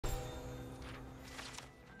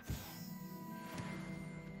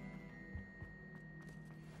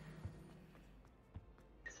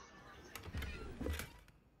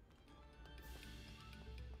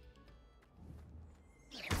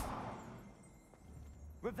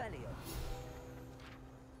Revelio.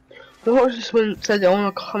 The horse just went and said I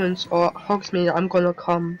wanna come and Hogsmeade, I'm gonna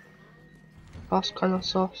come. That's kind of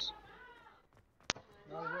sauce.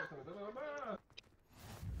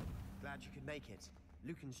 Glad you could make it.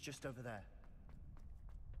 Lucan's just over there.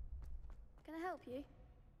 Can I help you?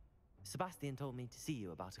 Sebastian told me to see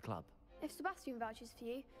you about a club. If Sebastian vouches for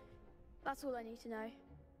you, that's all I need to know.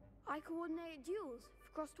 I coordinate duels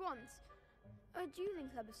for crossed wands. A dueling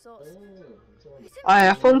club of sorts.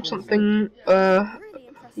 I found something Really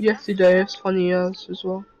impressive. yesterday as funny as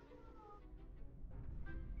well.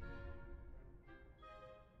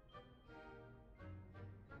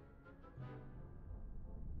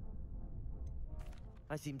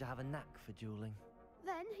 I seem to have a knack for dueling.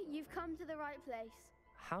 Then you've come to the right place.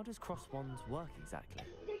 How does cross wands work exactly?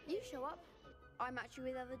 You show up, I match you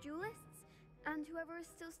with other duelists, and whoever is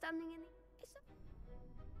still standing in is.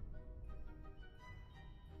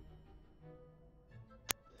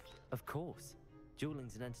 Of course.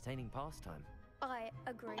 Dueling's an entertaining pastime. I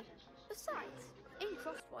agree. Besides, in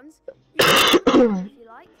crossed ones, you can if you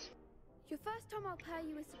like. Your first time I'll pair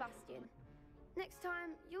you with Sebastian. Next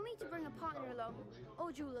time, you'll need to bring a partner along,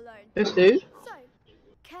 or duel alone. Yes, dude. So,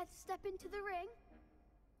 care to step into the ring?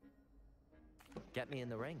 Get me in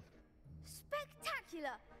the ring.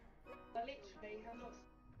 Spectacular!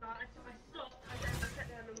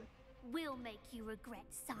 We'll make you regret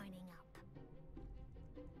signing up.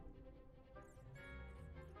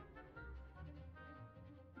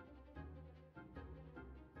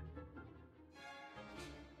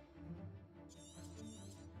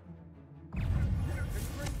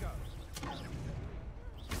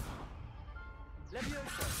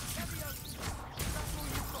 Levioso! Levioso! That's all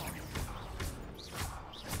you've got!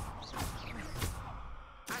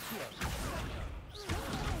 Accio!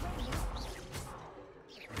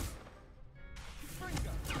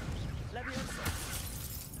 Fringo! Levioso!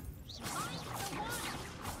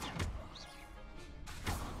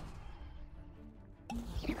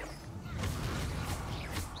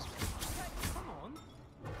 Come on!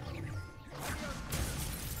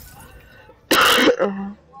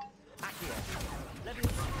 Accio!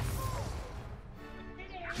 Levioso!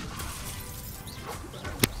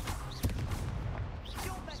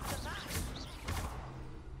 You're better than that!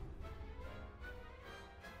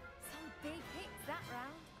 Some big hits that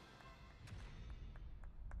round.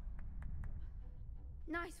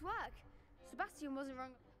 Nice work. Sebastian wasn't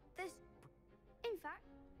wrong. In fact,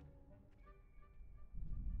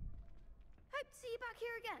 hope to see you back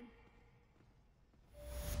here again.